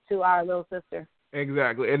to say to our little sister?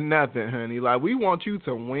 Exactly, and nothing, honey. Like, we want you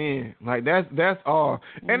to win. Like, that's all.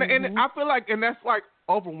 And I feel like, and that's like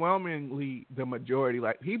overwhelmingly the majority.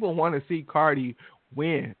 Like, people want to see Cardi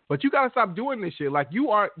win, but you gotta stop doing this shit. Like,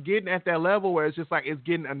 you are getting at that level where it's just like, it's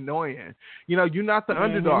getting annoying. You're not the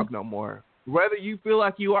underdog no more. Whether you feel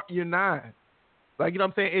like you are, you're not. Like, you know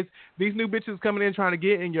what I'm saying? It's these new bitches coming in trying to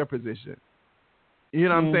get in your position. You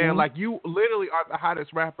know what I'm saying? Like, you literally are the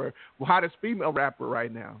hottest female rapper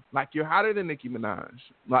right now. Like, you're hotter than Nicki Minaj.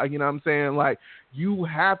 Like, you know what I'm saying? Like, you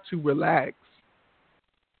have to relax.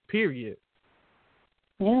 Period.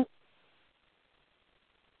 Yeah.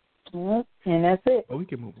 Yeah. And that's it. Oh, we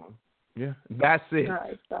can move on. Yeah. That's it. All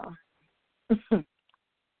right, so.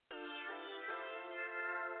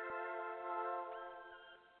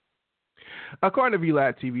 According to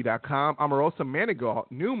VLADTV.com, Omarosa Manigault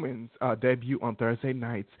Newman's debut on Thursday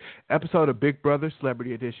night's episode of Big Brother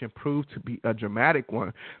Celebrity Edition proved to be a dramatic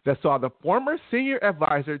one that saw the former senior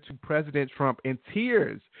advisor to President Trump in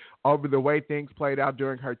tears over the way things played out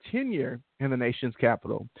during her tenure in the nation's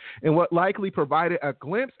capital, and what likely provided a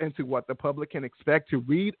glimpse into what the public can expect to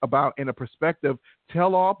read about in a prospective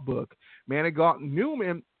tell-all book. Manigault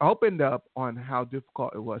Newman opened up on how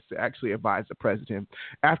difficult it was to actually advise the president.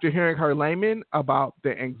 After hearing her lament about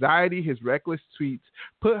the anxiety his reckless tweets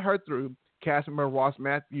put her through, Casimir Ross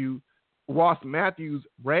Matthews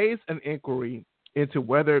raised an inquiry into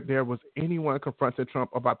whether there was anyone confronting Trump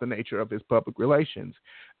about the nature of his public relations.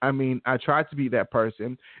 I mean, I tried to be that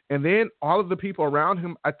person, and then all of the people around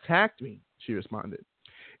him attacked me, she responded.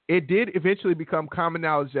 It did eventually become common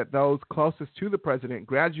knowledge that those closest to the president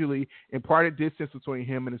gradually imparted distance between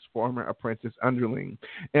him and his former apprentice underling.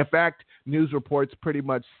 In fact, news reports pretty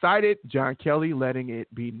much cited John Kelly letting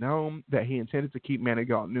it be known that he intended to keep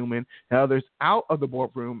Manigault Newman and others out of the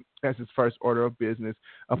boardroom as his first order of business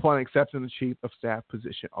upon accepting the chief of staff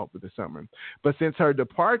position over the summer. But since her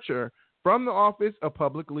departure from the office of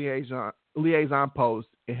public liaison post,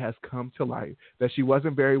 it has come to light that she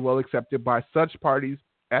wasn't very well accepted by such parties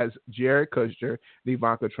as Jared Kushner and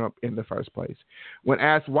Ivanka Trump in the first place. When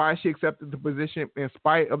asked why she accepted the position in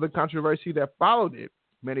spite of the controversy that followed it,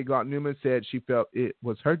 Manigault Newman said she felt it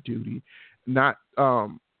was her duty, not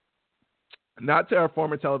to her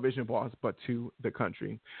former television boss, but to the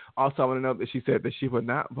country. Also, I want to note that she said that she would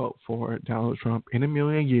not vote for Donald Trump in a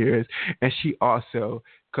million years, and she also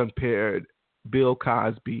compared Bill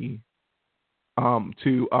Cosby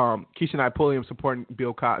to Keisha Knight Pulliam supporting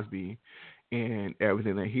Bill Cosby and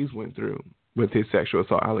everything that he's went through with his sexual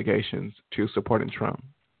assault allegations to supporting Trump.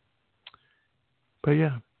 But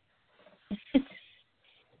yeah.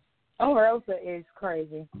 Omarosa is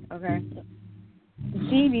crazy, okay?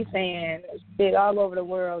 She be saying shit all over the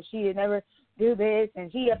world. She would never do this,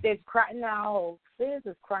 and she up there crying now. Sis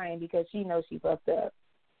is crying because she knows she fucked up.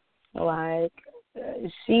 Like,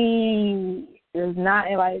 she is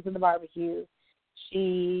not invited to the barbecue.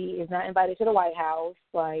 She is not invited to the White House.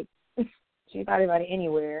 Like, she's not invited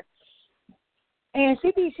anywhere. And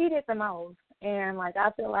she did the most. And, like,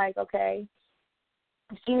 I feel like, okay,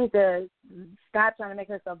 she needs to stop trying to make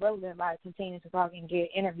herself relevant by continuing to talk and get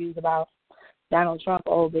interviews about Donald Trump,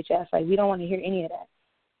 old bitch ass. Like, we don't want to hear any of that,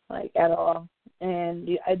 like, at all. And,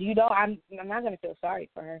 you know, I'm not going to feel sorry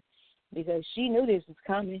for her because she knew this was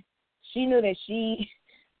coming. She knew that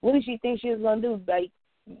what did she think she was going to do? Like,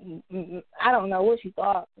 I don't know what she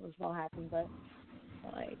thought was going to happen, but,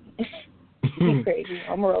 like, she's crazy.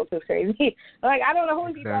 Omarosa's crazy. Like, I don't know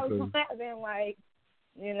who she thought was going to happen. Like,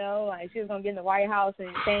 you know, like, she was going to get in the White House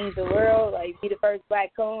and change the world, like, be the first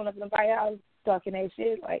black cone up in the White House talking that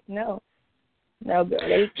shit. Like, no. No,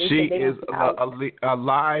 girl. She is a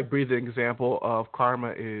live, breathing example of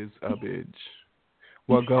karma is a bitch.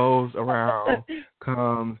 What goes around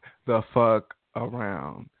comes the fuck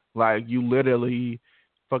around. Like, you literally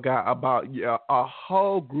forgot about a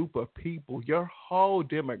whole group of people, your whole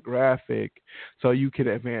demographic, so you can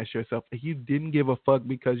advance yourself. And you didn't give a fuck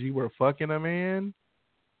because you were fucking a man?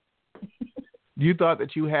 You thought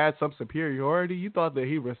that you had some superiority? You thought that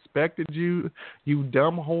he respected you? You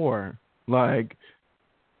dumb whore. Like,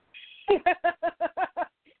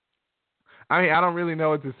 I mean, I don't really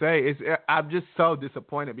know what to say. I'm just so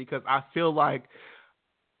disappointed because I feel like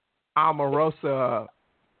Omarosa,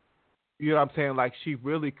 you know what I'm saying, like, she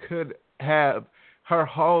really could have her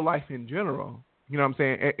whole life in general. You know what I'm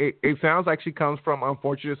saying? It sounds like she comes from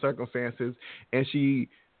unfortunate circumstances, and she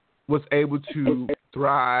was able to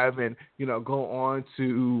thrive and, you know, go on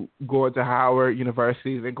to going to Howard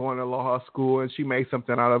University and going to law school, and she made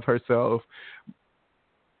something out of herself.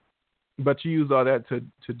 But she used all that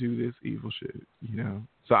to do this evil shit, you know.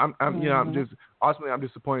 So I'm you know, I'm just ultimately I'm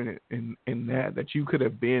disappointed in that you could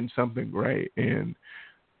have been something great, and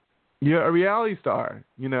you're a reality star,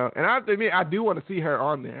 you know. And I mean, I do want to see her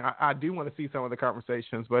on there. I do want to see some of the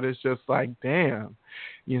conversations, but it's just like, damn,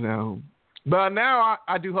 you know. But now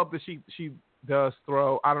I do hope that she does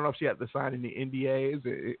throw. I don't know if she had to sign any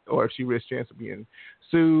NDAs or if she risks chance of being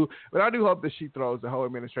sued. But I do hope that she throws the whole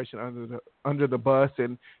administration under the bus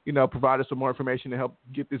and, you know, provide us with more information to help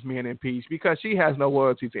get this man impeached, because she has no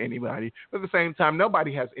loyalty to anybody. But at the same time,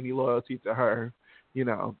 nobody has any loyalty to her. You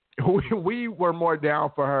know, we were more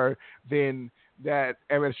down for her than that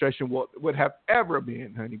administration would have ever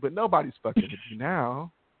been, honey. But nobody's fucking with you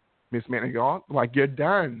now, Miss Manigault. Like, you're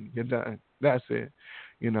done. You're done. That's it.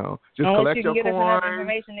 You know, just collect your coins. Unless you can get us enough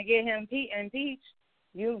information to get him impeached,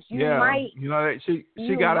 you might. You know, she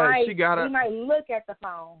might look at the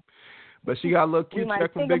phone. But she got a little cute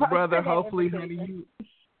check from Big Brother. Hopefully, honey,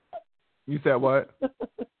 you said what?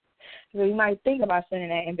 So you might think about sending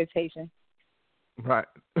that invitation. Right.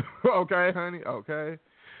 Okay, honey. Okay.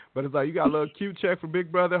 But it's like you got a little cute check from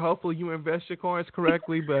Big Brother. Hopefully you invest your coins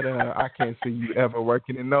correctly. But I can't see you ever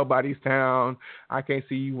working in nobody's town. I can't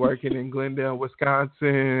see you working in Glendale,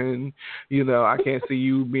 Wisconsin. You know, I can't see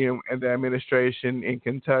you being in the administration in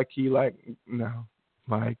Kentucky. Like, no,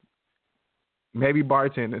 like maybe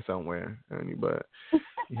bartending somewhere, honey. But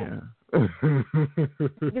yeah,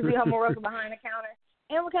 just be home working behind the counter.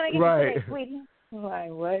 And what can I get you today, sweetie? Like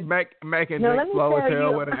what? Making drinks slow as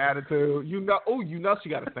hell with an attitude. You know she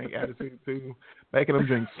got a stink attitude too. Making them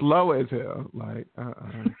drink slow as hell, like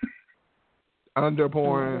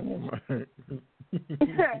underpouring.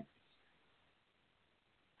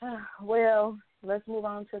 Well, let's move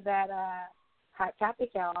on to that hot topic,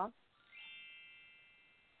 y'all.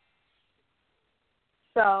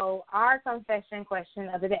 So our confession question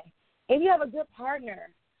of the day: if you have a good partner,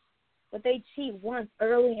 but they cheat once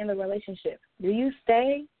early in the relationship, do you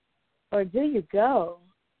stay or do you go?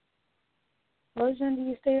 Lotion, do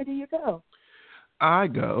you stay or do you go? I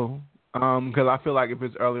go, because I feel like if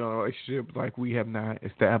it's early on in a relationship, like we have not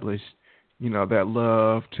established, you know, that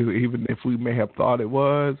love to, even if we may have thought it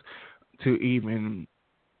was, to even,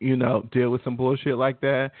 you know, deal with some bullshit like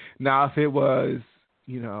that. Now, if it was,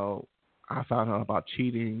 you know, I found out about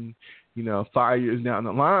cheating, you know, 5 years down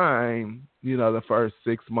the line, you know, the first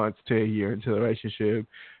 6 months to a year into the relationship,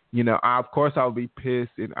 you know, of course I would be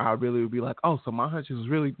pissed, and I really would be like, oh, so my hunch was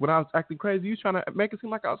really, when I was acting crazy, you trying to make it seem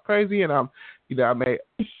like I was crazy, and you know, I may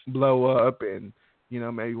blow up and, you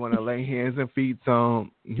know, maybe want to lay hands and feet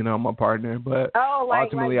on, you know, my partner, but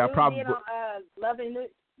ultimately I probably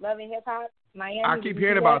Loving Hip Hop. Miami, I keep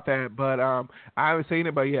hearing about that, but I haven't seen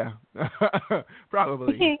it. But yeah,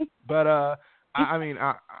 probably. But I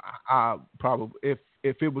probably if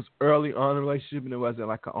it was early on in the relationship and it wasn't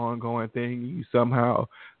like an ongoing thing, you somehow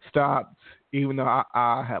stopped. Even though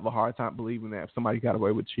I have a hard time believing that if somebody got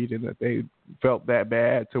away with cheating, that they felt that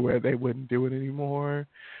bad to where they wouldn't do it anymore.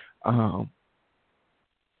 I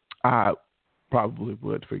probably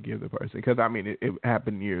would forgive the person because I mean it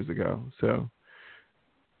happened years ago, so.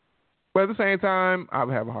 But at the same time, I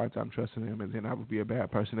would have a hard time trusting them, and then I would be a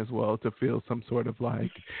bad person as well to feel some sort of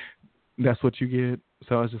like, that's what you get.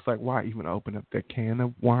 So it's just like, why even open up that can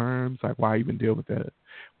of worms? Like, why even deal with that?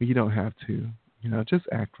 Well, you don't have to. You know, just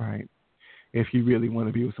act right if you really want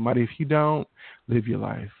to be with somebody. If you don't, live your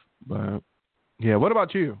life. But, yeah, what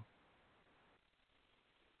about you?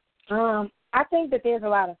 I think that there's a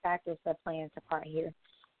lot of factors that play into part here.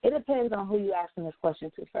 It depends on who you asking this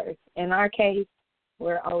question to first. In our case,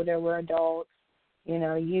 we're older, we're adults. You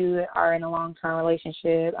know, you are in a long-term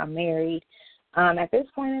relationship. I'm married. At this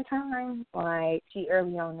point in time, like, she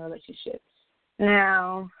early on in the relationship.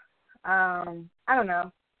 Now, I don't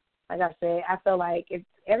know. Like I said, I feel like if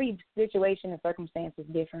every situation and circumstance is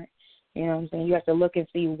different. You know what I'm saying? You have to look and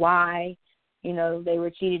see why, you know, they were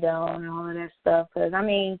cheated on and all of that stuff. Because, I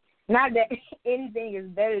mean, not that anything is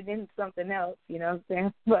better than something else, you know what I'm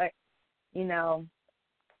saying? But, you know,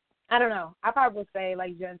 I don't know. I probably would say,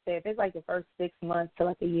 like Jen said, if it's like the first 6 months to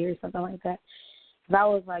like a year or something like that. If I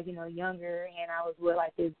was like, you know, younger and I was with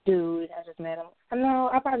like this dude, I just met him. I know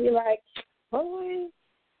I'd probably be like, boy,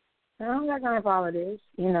 I don't got time for all of this,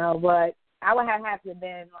 you know. But I would have to have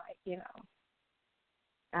been like, you know,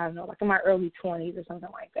 I don't know, like in my early 20s or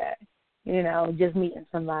something like that. You know, just meeting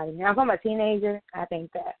somebody. Now, if I'm a teenager, I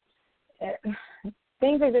think that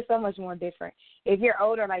things are just so much more different. If you're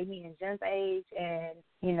older, like me and Jen's age, and,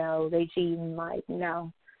 you know, they cheating, like,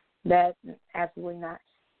 no, that's absolutely not.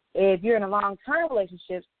 If you're in a long-term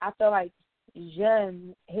relationship, I feel like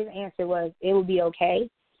Jen, his answer was it would be okay.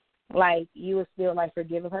 Like, you would still, like,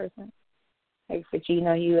 forgive a person, like, for cheating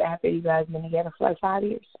on you after you guys been together for, like, 5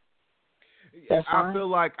 years. I feel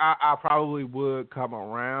like I probably would come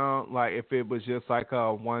around, like, if it was just, like,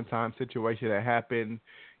 a one-time situation that happened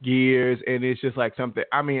years, and it's just like something.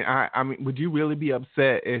 I mean, would you really be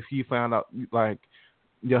upset if you found out like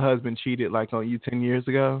your husband cheated like on you 10 years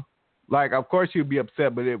ago? Like, of course you'd be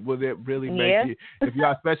upset, but would it really make you, if you,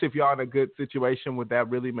 especially if you're in a good situation, would that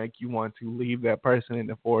really make you want to leave that person and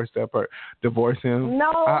divorce him?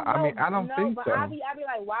 No, I mean, I don't think but so. I'd be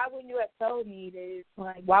like, why wouldn't you have told me this?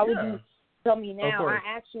 Like, why would you tell me now? I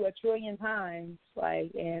asked you 1 trillion times,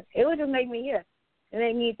 like, and it would just make me It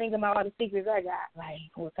made me think about all the secrets I got. Like,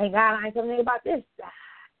 well, thank God I ain't telling you about this.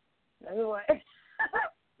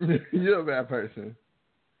 You're a bad person.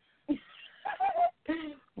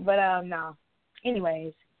 But, no.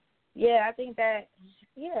 Anyways, yeah, I think that,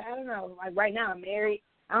 I don't know. Like, right now I'm married.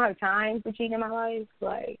 I don't have time for cheating in my life.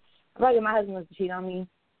 Like, I feel like if my husband was to cheat on me,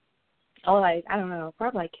 I would, like, I don't know,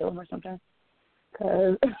 probably, like, kill him or something.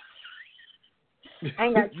 Because I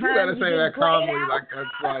ain't got time. You gotta say that calmly, like that's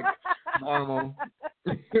like normal.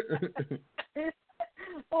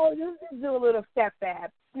 Oh, just do a little step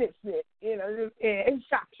fab, snip, snip, just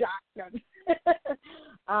shock.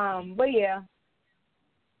 But yeah,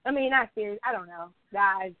 I mean, not serious. I don't know,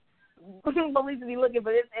 guys. Police will be looking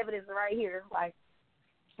for this evidence right here, like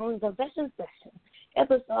on confession session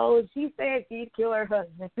episode. She said she'd kill her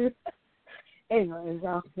husband. Anyway,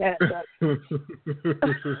 so that sucks.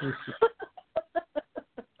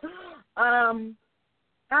 I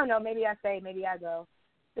don't know. Maybe I stay. Maybe I go.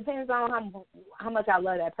 Depends on how much I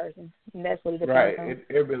love that person. And that's what it depends on. Right.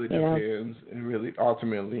 It really depends. It really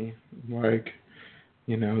ultimately, like,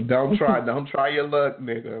 don't try your luck,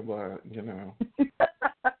 nigga. But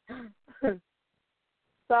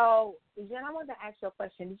So, Jen, I wanted to ask you a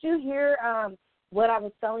question. Did you hear what I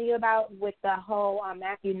was telling you about with the whole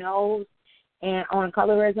Matthew Knowles and on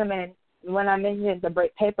colorism, and when I mentioned the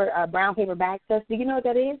brown paper bag test? Do you know what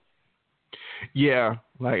that is? Yeah,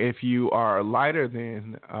 like if you are lighter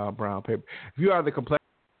than brown paper, if you are the complex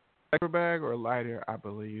paper bag or lighter, I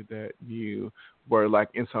believe that you were like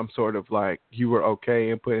in some sort of like you were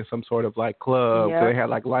okay and put in some sort of like club. So they had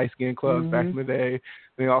like light skin clubs back in the day.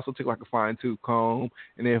 They also took like a fine tooth comb,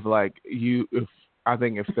 and if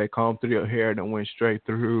they combed through your hair and it went straight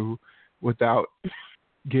through without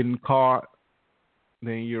getting caught,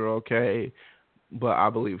 then you're okay. But I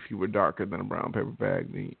believe if you were darker than a brown paper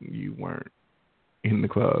bag, then you weren't in the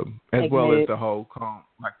club, as well as the whole comb,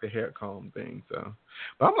 like the hair comb thing. So,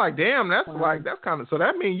 but I'm like, damn, that's kind of, so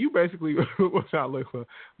that means you basically was out looking for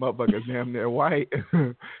motherfuckers damn near white,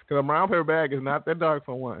 because a brown paper bag is not that dark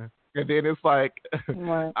for one. And then it's like,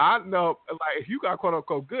 I know, like if you got quote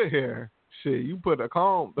unquote good hair, shit, you put a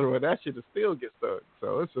comb through it, that shit will still get stuck.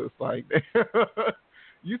 So it's just like,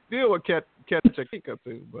 you still would catch a kick or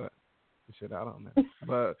two, but shit, I don't know.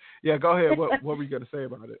 But yeah, go ahead. What were you gonna say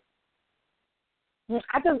about it?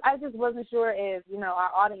 I just wasn't sure if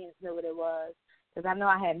our audience knew what it was, because I know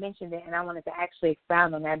I had mentioned it and I wanted to actually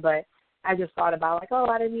expound on that, but I just thought about like,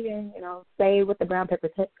 I didn't even say what the brown paper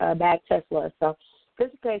bag test was. So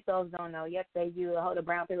just in case those don't know, yes, they do hold a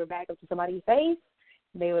brown paper bag up to somebody's face.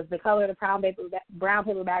 They was the color of the brown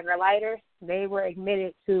paper bag or lighter. They were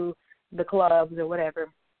admitted to the clubs or whatever.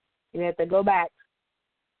 You have to go back.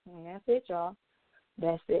 And that's it, y'all.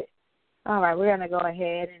 That's it. All right, we're going to go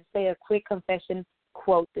ahead and say a quick confession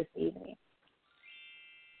quote this evening.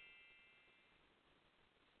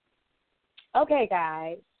 Okay,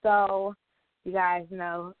 guys. So you guys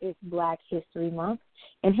know it's Black History Month,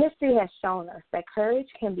 and history has shown us that courage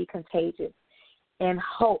can be contagious and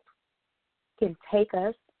hope can take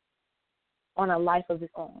us on a life of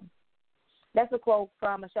its own. That's a quote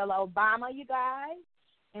from Michelle Obama, you guys.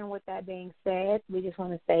 And with that being said, we just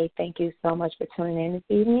want to say thank you so much for tuning in this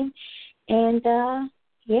evening. And,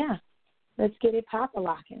 let's get it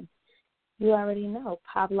pop-a-locking. You already know,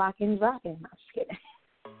 pop-locking, rocking. I'm just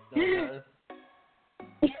kidding.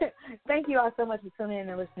 Thank you all so much for tuning in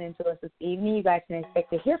and listening to us this evening. You guys can expect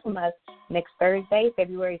to hear from us next Thursday,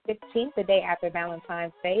 February 15th, the day after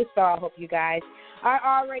Valentine's Day. So I hope you guys are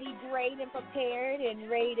already great and prepared and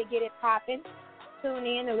ready to get it popping. Tune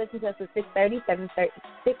in and listen to us at 6:30 Central,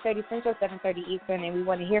 7:30 Eastern, and we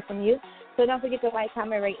want to hear from you. So don't forget to like,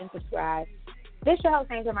 comment, rate, and subscribe. This is your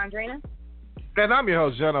host, Angel Mondrina. And I'm your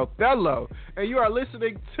host, John Othello. And you are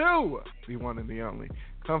listening to the one and the only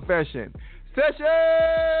Confession Session!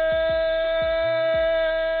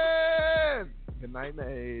 Good night,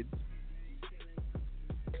 maids.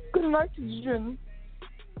 Good night, Jen.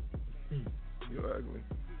 You're ugly.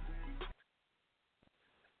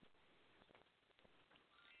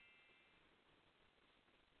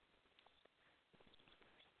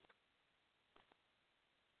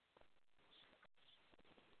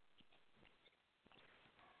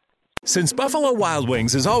 Since Buffalo Wild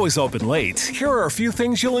Wings is always open late, here are a few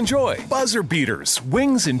things you'll enjoy. Buzzer beaters,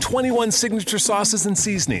 wings in 21 signature sauces and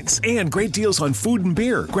seasonings, and great deals on food and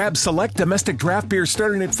beer. Grab select domestic draft beer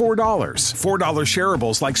starting at $4. $4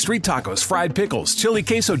 shareables like street tacos, fried pickles, chili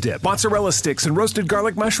queso dip, mozzarella sticks, and roasted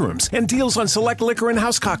garlic mushrooms, and deals on select liquor and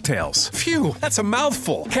house cocktails. Phew, that's a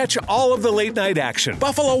mouthful. Catch all of the late night action.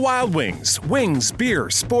 Buffalo Wild Wings. Wings, beer,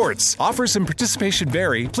 sports. Offers and participation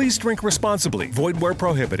vary. Please drink responsibly. Void where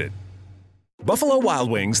prohibited. Buffalo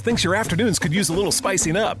Wild Wings thinks your afternoons could use a little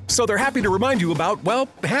spicing up, so they're happy to remind you about, well,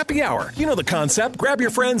 happy hour. You know the concept. Grab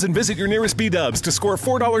your friends and visit your nearest B-Dubs to score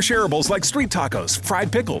 $4 shareables like street tacos,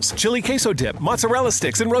 fried pickles, chili queso dip, mozzarella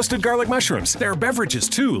sticks, and roasted garlic mushrooms. There are beverages,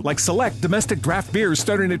 too, like select domestic draft beers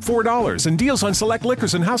starting at $4 and deals on select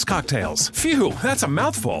liquors and house cocktails. Phew, that's a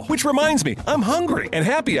mouthful. Which reminds me, I'm hungry, and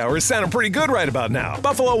happy hour is sounding pretty good right about now.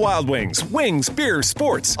 Buffalo Wild Wings. Wings, beer,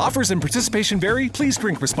 sports. Offers and participation vary. Please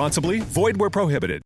drink responsibly. Void where prohibited.